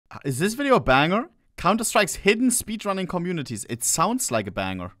Is this video a banger? Counter-Strike's hidden speedrunning communities. It sounds like a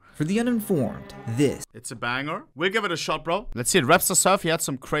banger. For the uninformed, this. It's a banger. We'll give it a shot, bro. Let's see it. Rapster Surf, he had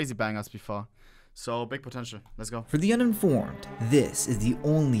some crazy bangers before. So, big potential. Let's go. For the uninformed, this is the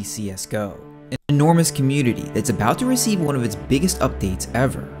only CSGO. An enormous community that's about to receive one of its biggest updates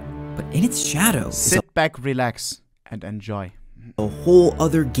ever. But in its shadow Sit back, relax, and enjoy. A whole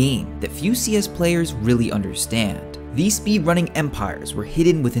other game that few CS players really understand. These speedrunning empires were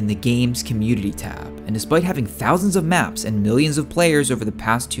hidden within the game's community tab, and despite having thousands of maps and millions of players over the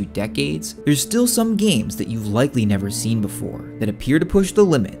past 2 decades, there's still some games that you've likely never seen before that appear to push the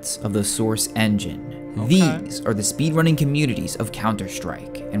limits of the source engine. Okay. These are the speedrunning communities of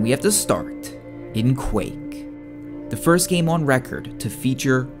Counter-Strike, and we have to start in Quake. The first game on record to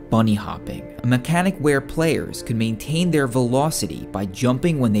feature bunny hopping, a mechanic where players could maintain their velocity by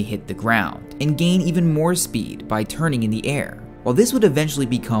jumping when they hit the ground, and gain even more speed by turning in the air. While this would eventually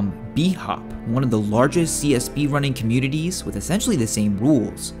become B-Hop, one of the largest CS speedrunning communities with essentially the same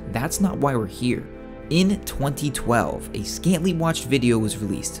rules, that's not why we're here. In 2012, a scantily watched video was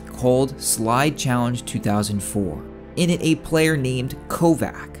released called Slide Challenge 2004. In it, a player named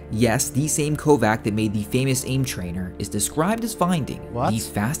Kovac, yes, the same Kovac that made the famous aim trainer, is described as finding the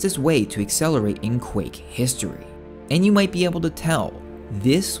fastest way to accelerate in Quake history. And you might be able to tell,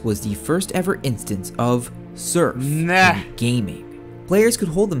 this was the first ever instance of surf in gaming. Players could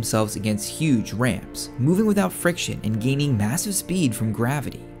hold themselves against huge ramps, moving without friction and gaining massive speed from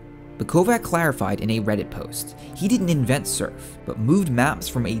gravity. But Kovac clarified in a Reddit post, he didn't invent surf, but moved maps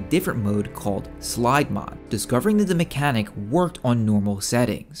from a different mode called slide mod, discovering that the mechanic worked on normal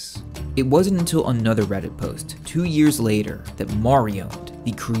settings. It wasn't until another Reddit post 2 years later that Marioned,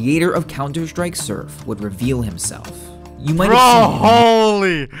 the creator of Counter-Strike Surf, would reveal himself. You might have seen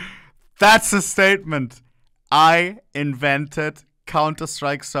holy! That's a statement. I invented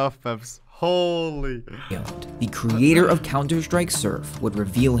Counter-Strike Surf maps. Holy. The creator of Counter-Strike Surf would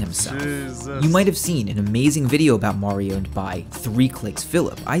reveal himself. Jesus. You might have seen an amazing video about Marioned by 3 Clicks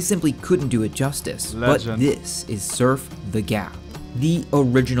Philip. I simply couldn't do it justice. Legend. But this is Surf the Gap, the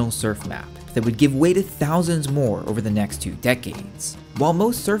original surf map that would give way to thousands more over the next 2 decades. While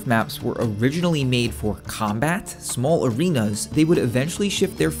most surf maps were originally made for combat, small arenas, they would eventually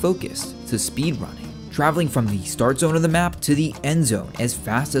shift their focus to speedrunning, traveling from the start zone of the map to the end zone as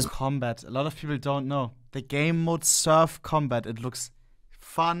fast as combat. A lot of people don't know. The game mode Surf Combat. It looks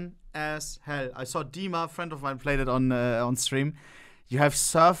fun as hell. I saw Dima, a friend of mine, played it on stream. You have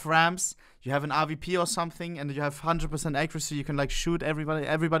surf ramps, you have an RVP or something, and you have 100% accuracy. You can like shoot everybody.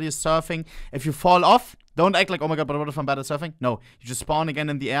 Everybody is surfing. If you fall off, don't act like, oh my god, but what if I'm bad at surfing? No, you just spawn again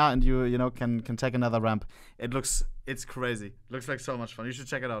in the air and you know can take another ramp. It's crazy. It looks like so much fun. You should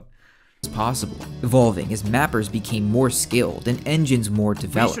check it out. Possible, evolving as mappers became more skilled and engines more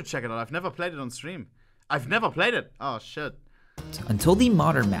developed. You should check it out. I've never played it on stream. I've never played it. Oh shit. Until the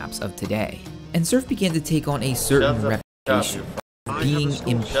modern maps of today, and Surf began to take on a certain reputation for being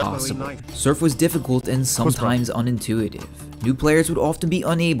impossible. Surf was difficult and sometimes unintuitive. New players would often be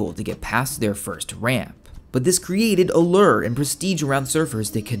unable to get past their first ramp. But this created allure and prestige around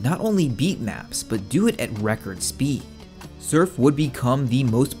surfers that could not only beat maps, but do it at record speed. Surf would become the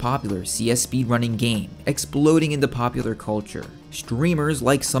most popular CS speedrunning game, exploding into popular culture. Streamers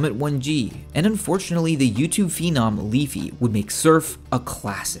like Summit1G, and unfortunately the YouTube phenom Leafy would make Surf a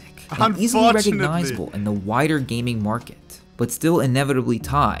classic, and easily recognizable in the wider gaming market, but still inevitably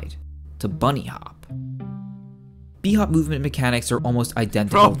tied to bunny hop. B-hop movement mechanics are almost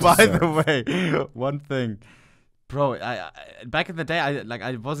identical to Bro, by Surf. the way, one thing. Bro, I back in the day,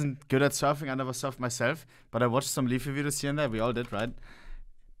 I wasn't good at surfing. I never surfed myself, but I watched some Leafy videos here and there. We all did, right?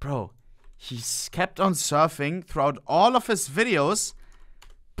 Bro, he's kept on surfing throughout all of his videos,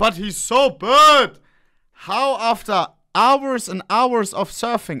 but he's so bad. How after hours and hours of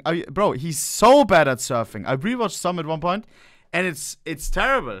surfing, bro, he's so bad at surfing. I rewatched some at one point, and it's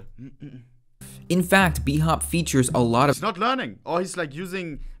terrible. In fact, B-hop features a lot of He's not learning, or he's like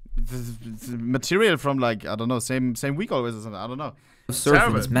using the material from like, I don't know, same week always or something, I don't know. Surf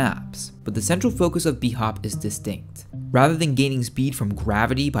in its maps, but the central focus of B-hop is distinct. Rather than gaining speed from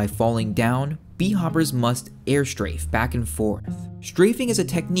gravity by falling down, B-hoppers must air strafe back and forth. Strafing as a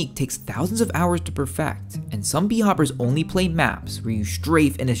technique takes thousands of hours to perfect, and some B-hoppers only play maps where you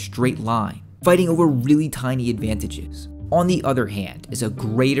strafe in a straight line, fighting over really tiny advantages. On the other hand is a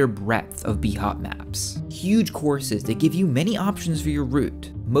greater breadth of B-hop maps. Huge courses that give you many options for your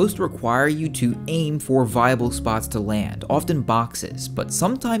route. Most require you to aim for viable spots to land, often boxes, but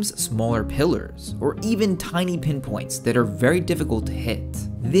sometimes smaller pillars, or even tiny pinpoints that are very difficult to hit.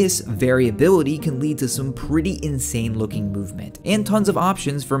 This variability can lead to some pretty insane looking movement and tons of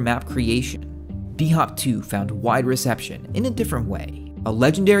options for map creation. B-Hop 2 found wide reception in a different way. A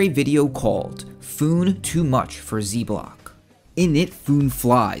legendary video called Foon Too Much for Z-Block. In it, Foon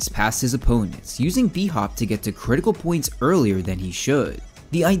flies past his opponents, using B-Hop to get to critical points earlier than he should.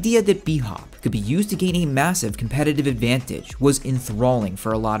 The idea that B-Hop could be used to gain a massive competitive advantage was enthralling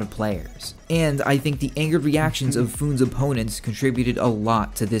for a lot of players, and I think the angered reactions of Foon's opponents contributed a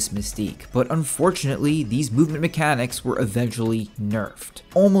lot to this mystique, but unfortunately these movement mechanics were eventually nerfed,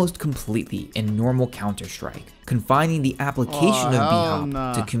 almost completely in normal Counter-Strike, confining the application of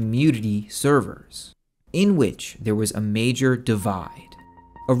B-Hop to community servers, in which there was a major divide.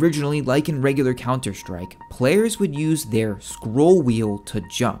 Originally, like in regular Counter-Strike, players would use their scroll wheel to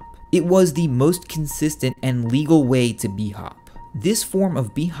jump. It was the most consistent and legal way to B-hop. This form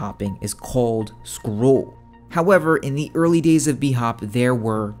of B-hopping is called scroll. However, in the early days of B-hop, there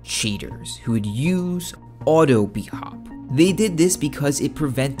were cheaters who would use auto B-hop. They did this because it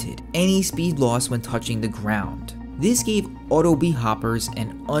prevented any speed loss when touching the ground. This gave auto B-hoppers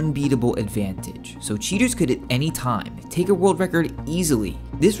an unbeatable advantage, so cheaters could at any time take a world record easily.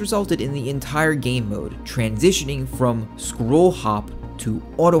 This resulted in the entire game mode transitioning from scroll hop to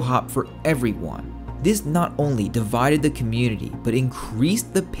auto hop for everyone. This not only divided the community, but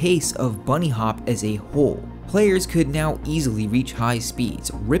increased the pace of bunny hop as a whole. Players could now easily reach high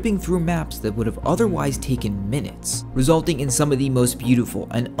speeds, ripping through maps that would have otherwise taken minutes, resulting in some of the most beautiful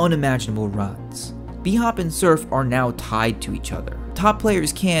and unimaginable runs. B-hop and surf are now tied to each other. Top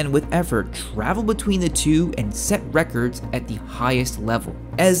players can, with effort, travel between the two and set records at the highest level,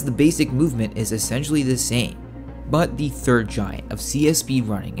 as the basic movement is essentially the same. But the third giant of CS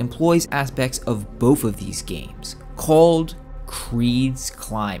speedrunning employs aspects of both of these games, called Creeds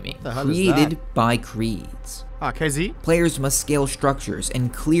Climbing, created by Creeds. KZ? Players must scale structures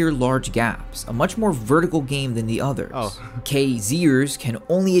and clear large gaps, a much more vertical game than the others. KZers can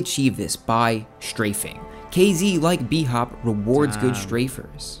only achieve this by strafing. KZ, like B-hop, rewards good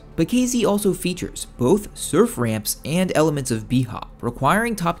strafers. But KZ also features both surf ramps and elements of B-hop,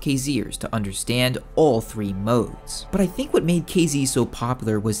 requiring top KZers to understand all three modes. But I think what made KZ so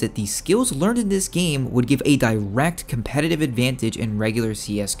popular was that the skills learned in this game would give a direct competitive advantage in regular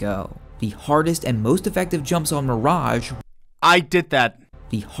CSGO. The hardest and most effective jumps on Mirage. I did that.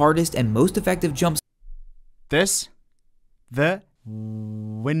 The hardest and most effective jumps. The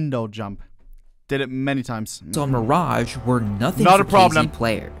window jump. Did it many times. On Mirage were nothing Not for a problem. KZ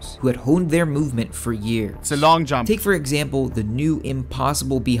players who had honed their movement for years. It's a long jump. Take for example the new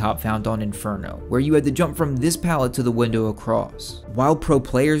impossible B-hop found on Inferno, where you had to jump from this pallet to the window across. While pro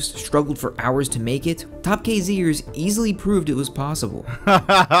players struggled for hours to make it, top KZers easily proved it was possible.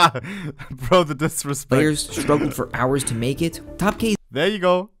 Bro, the disrespect. Players struggled for hours to make it. Top KZers. There you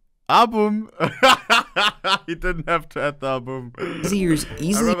go. Boom. He didn't have to add the boom. I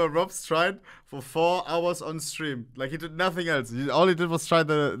remember Rob's tried for 4 hours on stream. Like, he did nothing else. All he did was try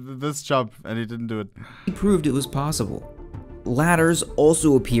this jump, and he didn't do it. He proved it was possible. Ladders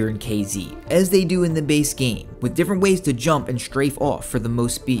also appear in KZ, as they do in the base game, with different ways to jump and strafe off for the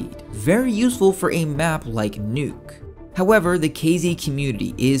most speed. Very useful for a map like Nuke. However, the KZ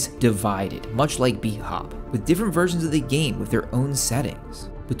community is divided, much like B-hop, with different versions of the game with their own settings.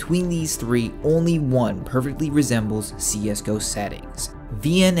 Between these three, only one perfectly resembles CSGO settings,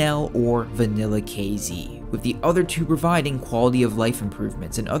 VNL or Vanilla KZ, with the other two providing quality of life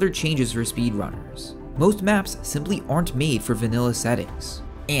improvements and other changes for speedrunners. Most maps simply aren't made for vanilla settings.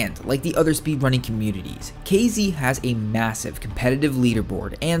 And like the other speedrunning communities, KZ has a massive competitive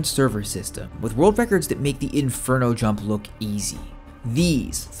leaderboard and server system, with world records that make the Inferno jump look easy.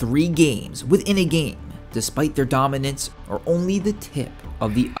 These 3 games within a game, despite their dominance, are only the tip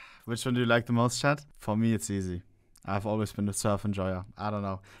of the. Which one do you like the most, chat? For me, it's easy. I've always been a surf enjoyer. I don't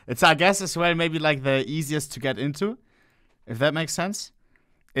know. It's, I guess, as well, maybe like the easiest to get into, if that makes sense.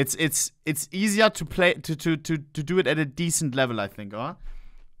 It's easier to play to do it at a decent level, I think, or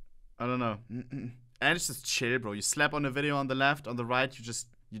I don't know. And it's just chill, bro. You slap on a video on the left, on the right,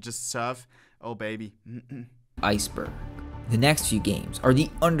 you just surf. Oh baby. Iceberg. The next few games are the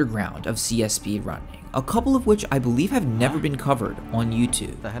underground of CS speedrunning, a couple of which I believe have never been covered on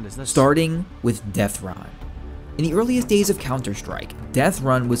YouTube. The hell is this? Starting with Death Run. In the earliest days of Counter-Strike, Death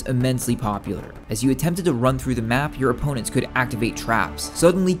Run was immensely popular. As you attempted to run through the map, your opponents could activate traps,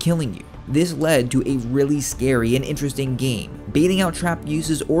 suddenly killing you. This led to a really scary and interesting game, baiting out trap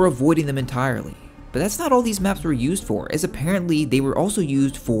uses or avoiding them entirely. But that's not all these maps were used for, as apparently they were also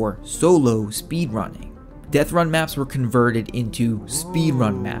used for solo speedrunning. Death run maps were converted into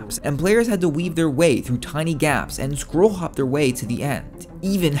speedrun maps, and players had to weave their way through tiny gaps and scroll hop their way to the end,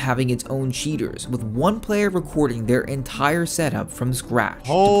 even having its own cheaters, with one player recording their entire setup from scratch to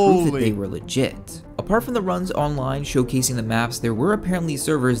prove that they were legit. Apart from the runs online showcasing the maps, there were apparently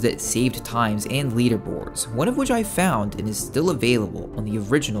servers that saved times and leaderboards, one of which I found and is still available on the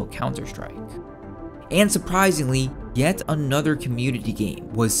original Counter-Strike. And surprisingly, yet another community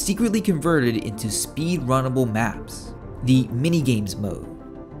game was secretly converted into speedrunnable maps, the minigames mode.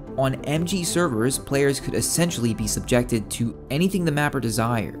 On MG servers, players could essentially be subjected to anything the mapper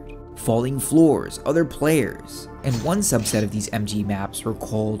desired. Falling floors, other players, and one subset of these MG maps were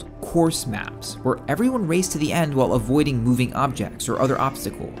called course maps, where everyone raced to the end while avoiding moving objects or other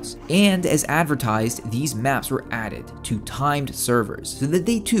obstacles. And as advertised, these maps were added to timed servers so that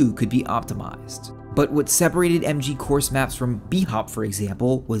they too could be optimized. But what separated MG course maps from B-Hop, for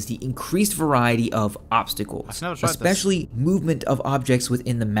example, was the increased variety of obstacles, especially movement of objects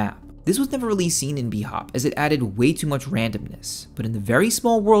within the map. This was never really seen in B-Hop, as it added way too much randomness, but in the very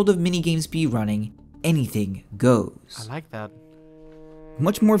small world of minigame speedrunning, anything goes. I like that.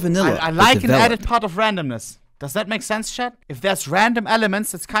 Much more vanilla. I like an added part of randomness. Does that make sense, chat? If there's random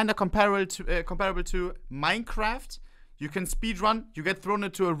elements, it's kind of comparable to Minecraft. You can speedrun, you get thrown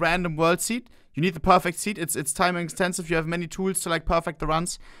into a random world seed. You need the perfect seed. It's time intensive. You have many tools to like perfect the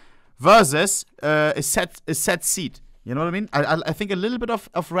runs. Versus a set seed. You know what I mean? I think a little bit of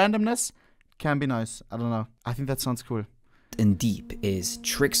randomness can be nice. I don't know. I think that sounds cool. And deep is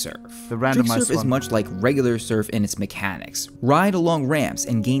Trick Surf. The randomized Trick Surf is much like regular surf in its mechanics. Ride along ramps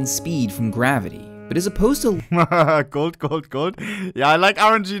and gain speed from gravity. But as opposed to gold. Yeah, I like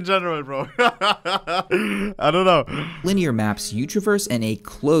RNG in general, bro. I don't know. Linear maps, you traverse in a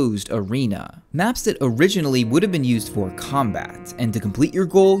closed arena. Maps that originally would have been used for combat, and to complete your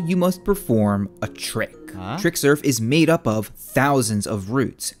goal, you must perform a trick. Huh? Trick Surf is made up of thousands of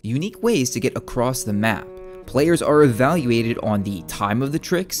routes, unique ways to get across the map. Players are evaluated on the time of the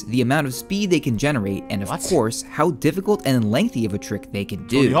tricks, the amount of speed they can generate, and of course, how difficult and lengthy of a trick they can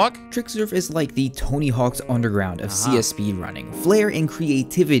do. Tony Hawk? Trick Surf is like the Tony Hawk's Underground of CS speedrunning. Flair and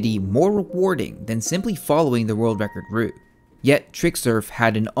creativity more rewarding than simply following the world record route. Yet, Trick Surf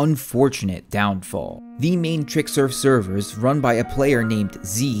had an unfortunate downfall. The main Trick Surf servers, run by a player named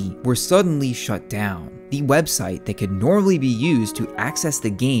Z, were suddenly shut down. The website that could normally be used to access the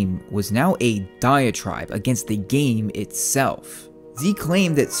game was now a diatribe against the game itself. Z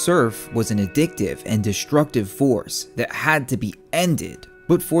claimed that Surf was an addictive and destructive force that had to be ended.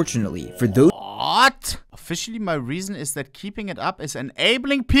 But fortunately, for those— What? Officially, my reason is that keeping it up is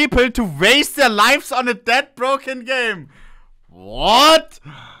enabling people to waste their lives on a dead, broken game. What?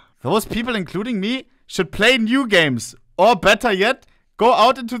 Those people, including me, should play new games. Or better yet, go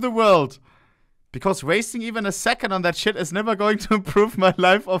out into the world. Because wasting even a second on that shit is never going to improve my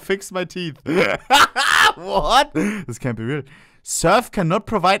life or fix my teeth. What? This can't be real. Surf cannot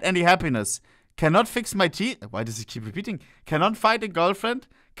provide any happiness. Cannot fix my teeth. Why does he keep repeating? Cannot find a girlfriend.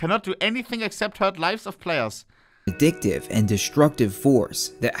 Cannot do anything except hurt lives of players. Addictive and destructive force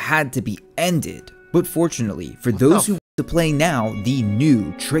that had to be ended. But fortunately, for those who want to play now, the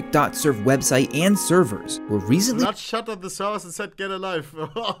new Trick.surf website and servers were recently not shut on the servers and said get alive.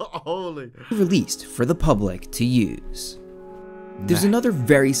 Holy. Released for the public to use. There's another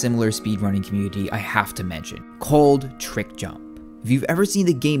very similar speedrunning community I have to mention, called Trick Jump. If you've ever seen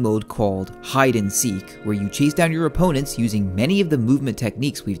the game mode called Hide and Seek, where you chase down your opponents using many of the movement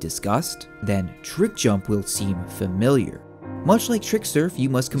techniques we've discussed, then Trick Jump will seem familiar. Much like Trick Surf,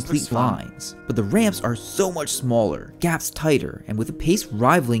 you must complete lines, but the ramps are so much smaller, gaps tighter, and with a pace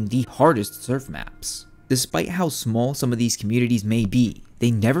rivaling the hardest surf maps. Despite how small some of these communities may be,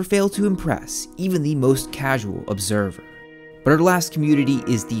 they never fail to impress even the most casual observer. But our last community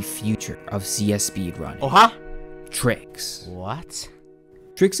is the future of CS speedrunning. Tricks. What?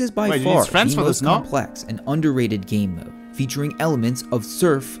 Tricks is by far the most complex and underrated game mode, featuring elements of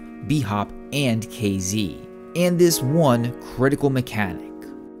Surf, B-Hop, and KZ. And this one critical mechanic,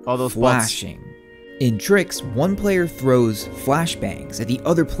 flashing. In Tricks, one player throws flashbangs at the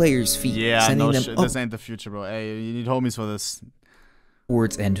other player's feet, sending them this ain't the future, bro. Hey, you need homies for this.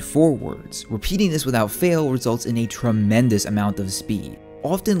 Upwards and forwards. Repeating this without fail results in a tremendous amount of speed,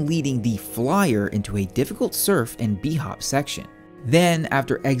 often leading the flyer into a difficult surf and B-hop section. Then,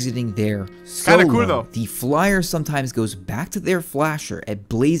 after exiting their solo, the flyer sometimes goes back to their flasher at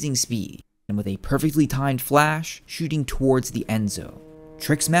blazing speed, and with a perfectly timed flash, shooting towards the end zone.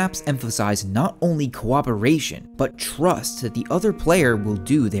 Tricks maps emphasize not only cooperation, but trust that the other player will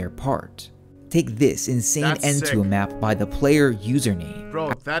do their part. Take this insane end to a map by the player username.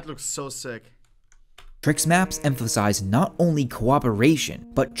 Bro, that looks so sick. Tricks maps emphasize not only cooperation,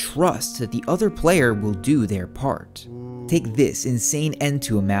 but trust that the other player will do their part. Take this insane end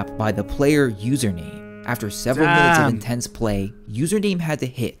to a map by the player Username. After several minutes of intense play, Username had to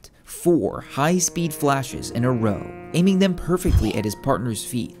hit 4 high-speed flashes in a row, aiming them perfectly at his partner's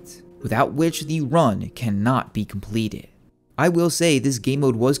feet, without which the run cannot be completed. I will say this game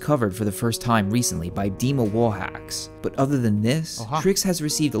mode was covered for the first time recently by Dima Wallhacks, but other than this, Tricks has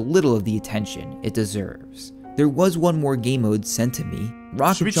received a little of the attention it deserves. There was one more game mode sent to me,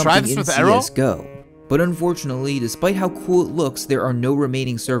 rocket jumping in CSGO, but unfortunately, despite how cool it looks, there are no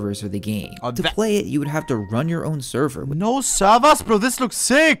remaining servers for the game. To play it, you would have to run your own server. No servers? Bro, this looks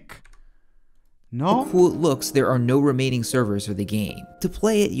sick! No? How cool it looks, there are no remaining servers for the game. To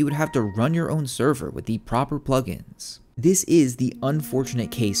play it, you would have to run your own server with the proper plugins. This is the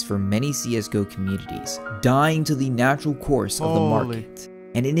unfortunate case for many CSGO communities, dying to the natural course of the market.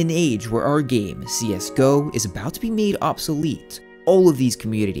 And in an age where our game, CSGO, is about to be made obsolete, all of these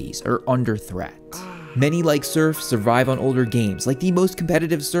communities are under threat. Many like Surf survive on older games, like the most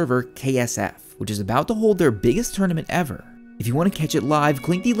competitive server, KSF, which is about to hold their biggest tournament ever. If you want to catch it live,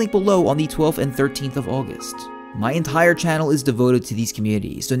 click the link below on the 12th and 13th of August. My entire channel is devoted to these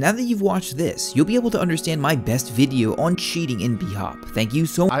communities, so now that you've watched this, you'll be able to understand my best video on cheating in B-Hop. Thank you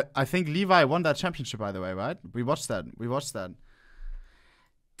so much. I think Levi won that championship, by the way, right? We watched that.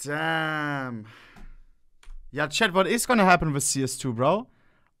 Damn. Yeah, chat, what is gonna happen with CS2, bro?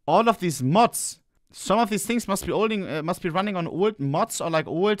 All of these mods, some of these things must be running on old mods or like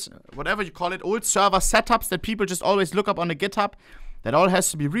old, whatever you call it, old server setups that people just always look up on the GitHub. That all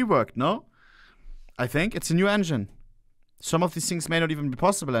has to be reworked, no? I think it's a new engine. Some of these things may not even be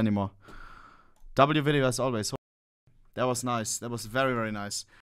possible anymore. W video as always. That was nice. That was very, very nice.